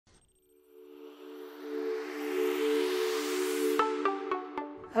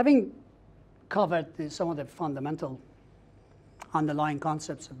Having covered some of the fundamental underlying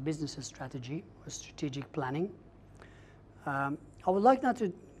concepts of business strategy or strategic planning, I would like now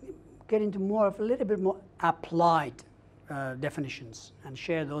to get into more of a little bit more applied definitions and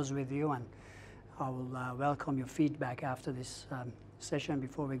share those with you, and I will welcome your feedback after this session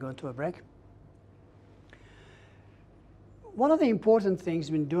before we go into a break. One of the important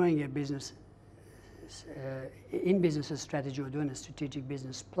things when doing a business in business strategy or doing a strategic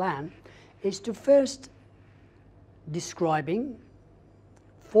business plan is to first describing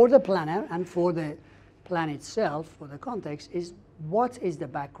for the planner and for the plan itself, for the context, is what is the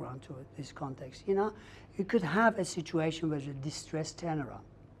background to this context. You know, you could have a situation where there's a distressed turnaround.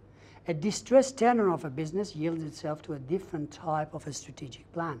 A distressed turnaround of a business yields itself to a different type of a strategic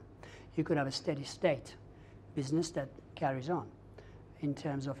plan. You could have a steady state business that carries on in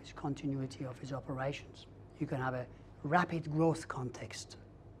terms of its continuity of its operations. You can have a rapid growth context.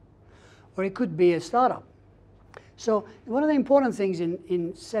 Or it could be a startup. So one of the important things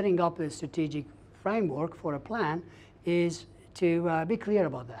in setting up a strategic framework for a plan is to be clear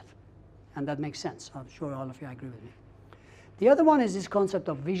about that. And that makes sense. I'm sure all of you agree with me. The other one is this concept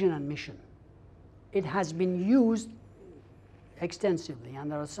of vision and mission. It has been used extensively,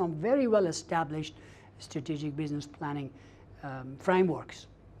 and there are some very well established strategic business planning frameworks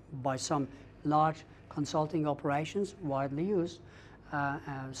by some large consulting operations, widely used,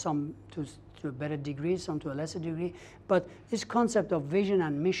 some to a better degree, some to a lesser degree. But this concept of vision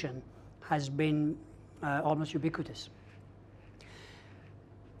and mission has been almost ubiquitous.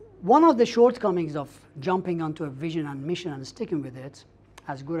 One of the shortcomings of jumping onto a vision and mission and sticking with it,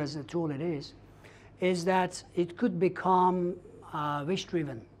 as good as a tool it is that it could become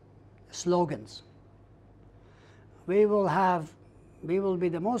wish-driven slogans. We will be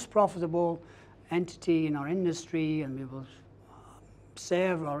the most profitable entity in our industry, and we will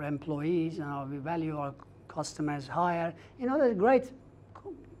serve our employees, and we value our customers higher. You know, they're great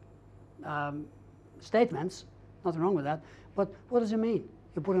statements, nothing wrong with that, but what does it mean?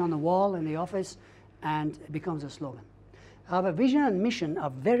 You put it on the wall in the office and it becomes a slogan. However, vision and mission are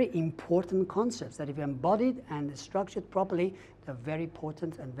very important concepts that if embodied and structured properly, they're very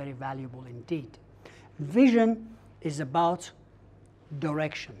potent and very valuable indeed. Vision is about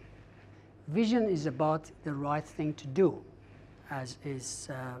direction. Vision is about the right thing to do, as is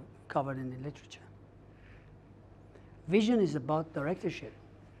covered in the literature. Vision is about directorship.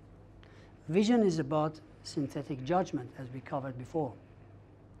 Vision is about synthetic judgment, as we covered before.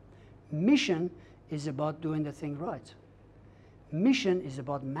 Mission is about doing the thing right. Mission is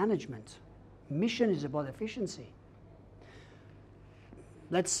about management. Mission is about efficiency.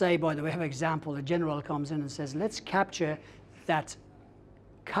 Let's say, by the way of example, a general comes in and says, let's capture that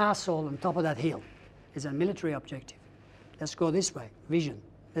castle on top of that hill. It's a military objective. Let's go this way. Vision.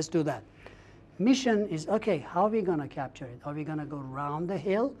 Let's do that. Mission is, okay, how are we going to capture it? Are we going to go round the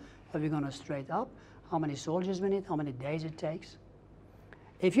hill? Are we going to straight up? How many soldiers we need? How many days it takes?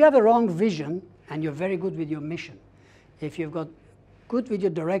 If you have a wrong vision and you're very good with your mission, if you've got good with your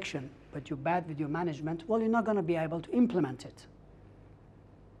direction, but you're bad with your management, well, you're not going to be able to implement it.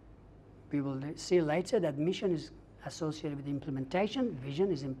 We will see later that mission is associated with implementation,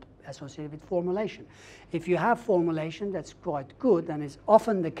 vision is associated with formulation. If you have formulation that's quite good, and it's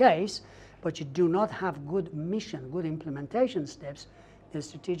often the case, but you do not have good mission, good implementation steps, the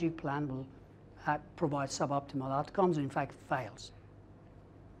strategic plan will provide suboptimal outcomes, and in fact fails.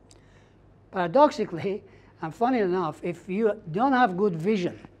 Paradoxically, and funny enough, if you don't have good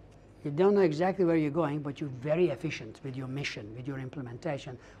vision, you don't know exactly where you're going, but you're very efficient with your mission, with your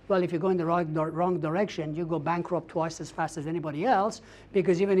implementation. Well, if you go in the wrong direction, you go bankrupt twice as fast as anybody else,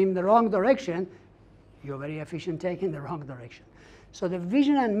 because even in the wrong direction, you're very efficient taking the wrong direction. So the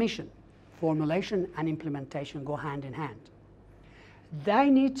vision and mission, formulation and implementation go hand in hand. They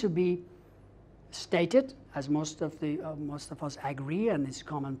need to be stated, as most of us agree, and it's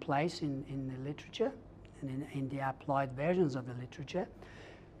commonplace in the literature and in the applied versions of the literature.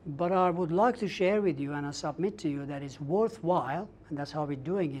 But I would like to share with you, and I submit to you, that it's worthwhile, and that's how we're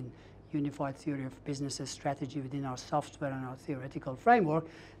doing in Unified Theory of Business Strategy within our software and our theoretical framework,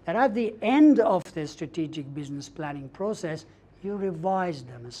 that at the end of the strategic business planning process, you revise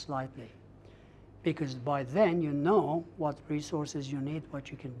them slightly. Because by then you know what resources you need, what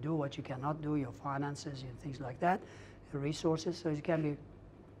you can do, what you cannot do, your finances, and things like that, the resources, so it can be,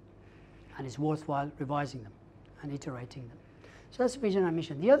 and it's worthwhile revising them and iterating them. So that's vision and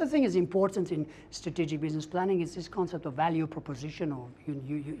mission. The other thing is important in strategic business planning is this concept of value proposition or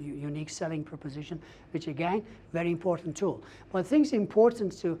unique selling proposition, which again, very important tool. But things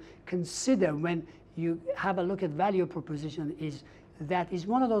important to consider when you have a look at value proposition is that is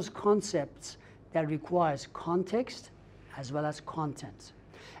one of those concepts that requires context as well as content.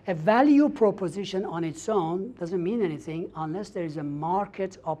 A value proposition on its own doesn't mean anything unless there is a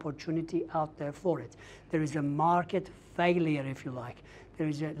market opportunity out there for it. There is a market failure, if you like. There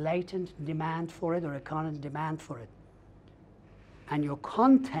is a latent demand for it or a current demand for it. And your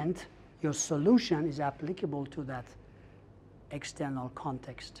content, your solution is applicable to that external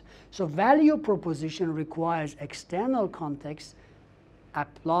context. So value proposition requires external context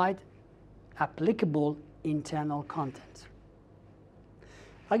applied, applicable internal content.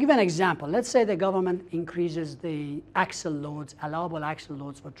 I'll give an example. Let's say the government increases the axle loads, allowable axle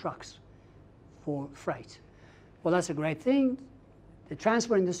loads for trucks, for freight. Well, that's a great thing. The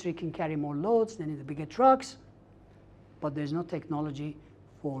transport industry can carry more loads, they need the bigger trucks, but there's no technology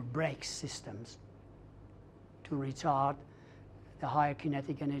for brake systems to retard the higher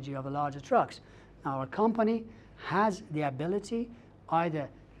kinetic energy of the larger trucks. Now, our company has the ability either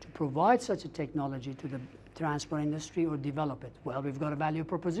to provide such a technology to the transport industry or develop it. Well, we've got a value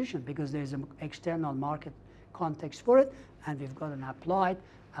proposition because there's an external market context for it, and we've got an applied,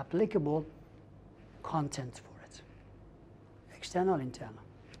 applicable content for it. External, internal.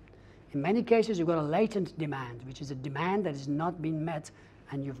 In many cases, you've got a latent demand, which is a demand that is not being met,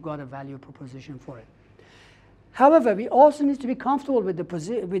 and you've got a value proposition for it. However, we also need to be comfortable with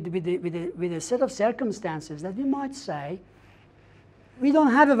a set of circumstances that we might say, we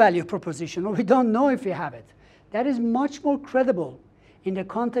don't have a value proposition, or we don't know if we have it. That is much more credible in the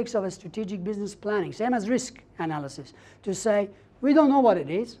context of a strategic business planning, same as risk analysis, to say, we don't know what it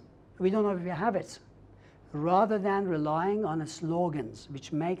is, we don't know if we have it, rather than relying on slogans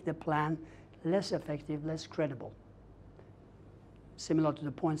which make the plan less effective, less credible. Similar to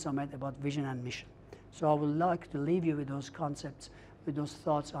the points I made about vision and mission. So I would like to leave you with those concepts, with those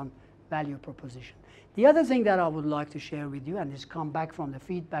thoughts on value proposition. The other thing that I would like to share with you, and this comes back from the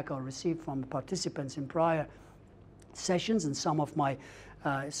feedback I received from participants in prior sessions and some of my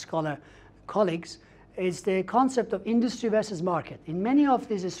scholar colleagues, is the concept of industry versus market. In many of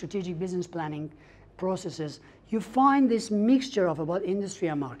these strategic business planning processes, you find this mixture of about industry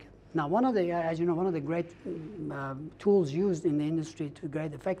and market. Now, one of the, as you know, one of the great tools used in the industry to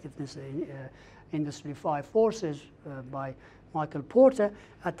great effectiveness, Industry 5 Forces by Michael Porter,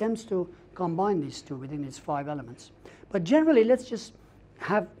 attempts to combine these two within its 5 elements. But generally, let's just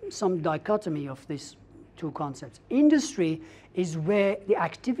have some dichotomy of these two concepts. Industry is where the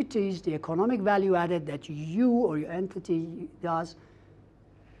activities, the economic value added that you or your entity does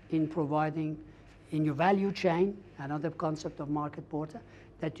in providing, in your value chain, another concept of Market Porter,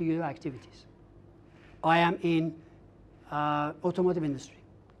 that do your activities. I am in automotive industry.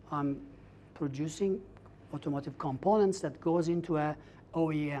 I'm producing automotive components that goes into a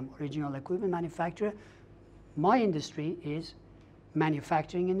OEM, original equipment manufacturer. My industry is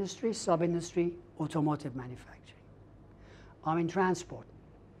manufacturing industry, sub-industry, automotive manufacturing. I'm in transport.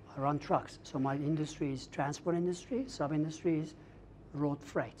 I run trucks. So my industry is transport industry, sub-industry is road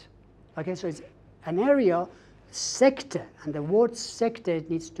freight. Okay, so it's an area, sector, and the word sector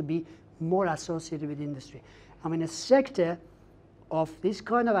needs to be more associated with industry. I'm in a sector of this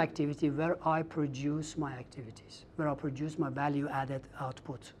kind of activity where I produce my activities, where I produce my value-added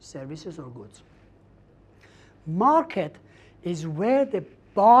output, services or goods. Market is where the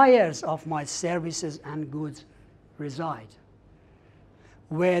buyers of my services and goods reside,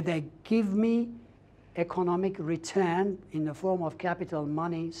 where they give me economic return in the form of capital,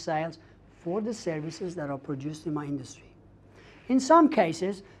 money, sales for the services that are produced in my industry. In some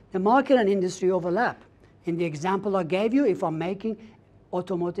cases, the market and industry overlap. In the example I gave you, if I'm making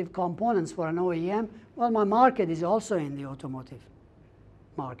automotive components for an OEM, well, my market is also in the automotive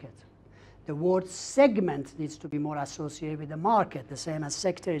market. The word segment needs to be more associated with the market, the same as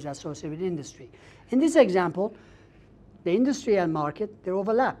sector is associated with industry. In this example, the industry and market, they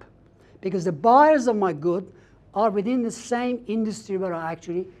overlap, because the buyers of my good are within the same industry where I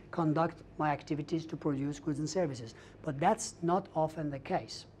actually conduct my activities to produce goods and services. But that's not often the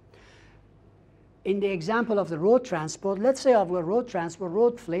case. In the example of the road transport, let's say I've got road transport,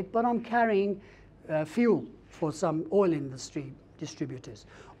 road fleet, but I'm carrying fuel for some oil industry distributors,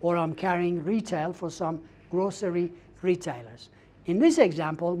 or I'm carrying retail for some grocery retailers. In this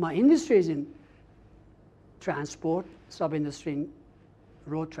example, my industry is in transport, sub-industry in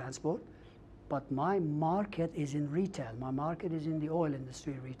road transport, but my market is in retail. My market is in the oil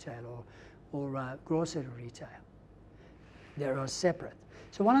industry retail or grocery retail. They are separate.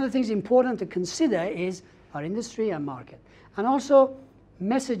 So one of the things important to consider is our industry and market. And also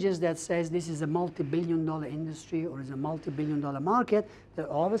messages that says this is a multi-billion-dollar industry or is a multi-billion-dollar market, that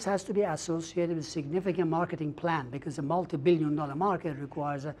always has to be associated with significant marketing plan, because a multi-billion-dollar market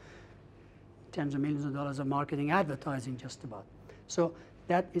requires tens of millions of dollars of marketing advertising just about. So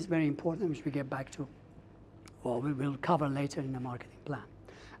that is very important, which we get back to, or we will cover later in the marketing plan.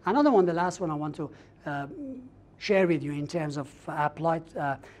 Another one, the last one I want to share with you in terms of applied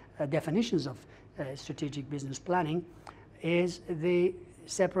definitions of strategic business planning, is the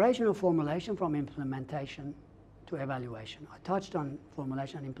separation of formulation from implementation to evaluation. I touched on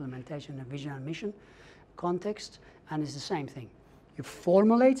formulation and implementation in vision and mission context, and it's the same thing. You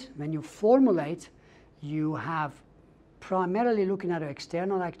formulate. When you formulate, you have primarily looking at your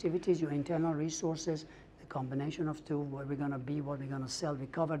external activities, your internal resources, the combination of two, where we're going to be, what we're going to sell. We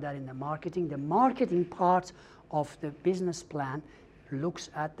covered that in the marketing. The marketing part of the business plan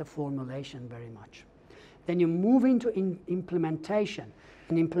looks at the formulation very much. Then you move into implementation.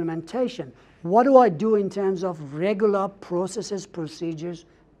 In implementation, what do I do in terms of regular processes, procedures,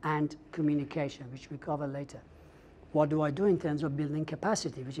 and communication, which we cover later? What do I do in terms of building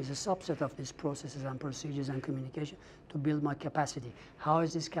capacity, which is a subset of these processes and procedures and communication, to build my capacity? How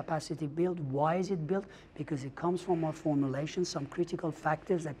is this capacity built? Why is it built? Because it comes from our formulation, some critical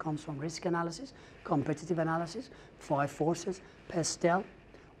factors that comes from risk analysis, competitive analysis, 5 forces, PESTEL,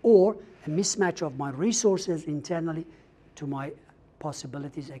 or a mismatch of my resources internally to my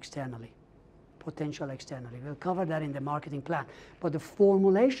possibilities externally, potential externally. We'll cover that in the marketing plan. But the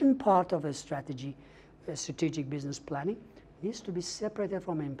formulation part of a strategy, strategic business planning, needs to be separated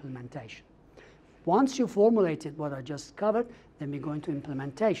from implementation. Once you formulated what I just covered, then we go into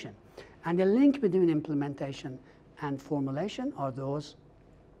implementation. And the link between implementation and formulation are those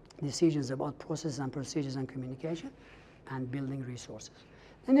decisions about processes and procedures and communication and building resources.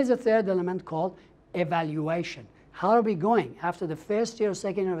 Then there's a third element called evaluation. How are we going? After the first year or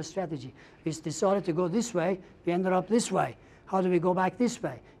second year of a strategy, we decided to go this way, we ended up this way. How do we go back this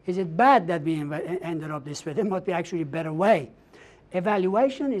way? Is it bad that we ended up this way? There might be actually a better way.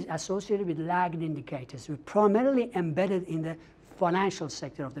 Evaluation is associated with lagged indicators. We're primarily embedded in the financial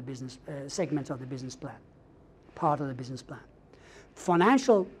sector of the business, segment of the business plan, part of the business plan.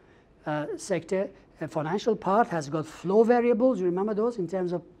 Financial sector, financial part has got flow variables. You remember those in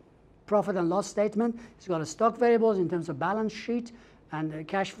terms of profit and loss statement. It's got a stock variables in terms of balance sheet and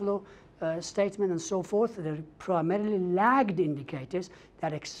cash flow statement and so forth. They're primarily lagged indicators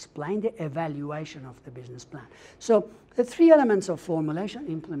that explain the evaluation of the business plan. So the 3 elements of formulation,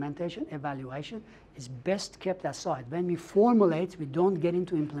 implementation, evaluation is best kept aside. When we formulate, we don't get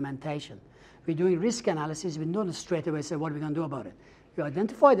into implementation. We're doing risk analysis. We don't straight away say, what are we going to do about it? We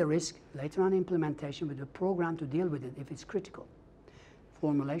identify the risk, later on implementation with a program to deal with it if it's critical.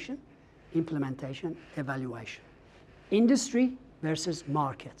 Formulation, implementation, evaluation. Industry versus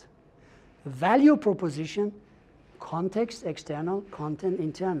market. Value proposition, context, external, content,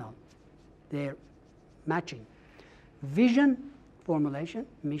 internal. They're matching. Vision, formulation,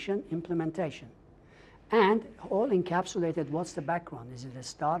 mission, implementation. And all encapsulated, what's the background? Is it a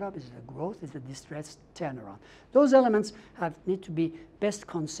startup? Is it a growth? Is it a distressed turnaround? Those elements need to be best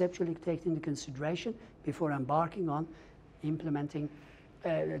conceptually taken into consideration before embarking on implementing,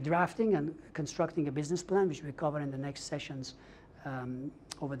 drafting and constructing a business plan, which we cover in the next sessions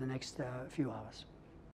over the next few hours.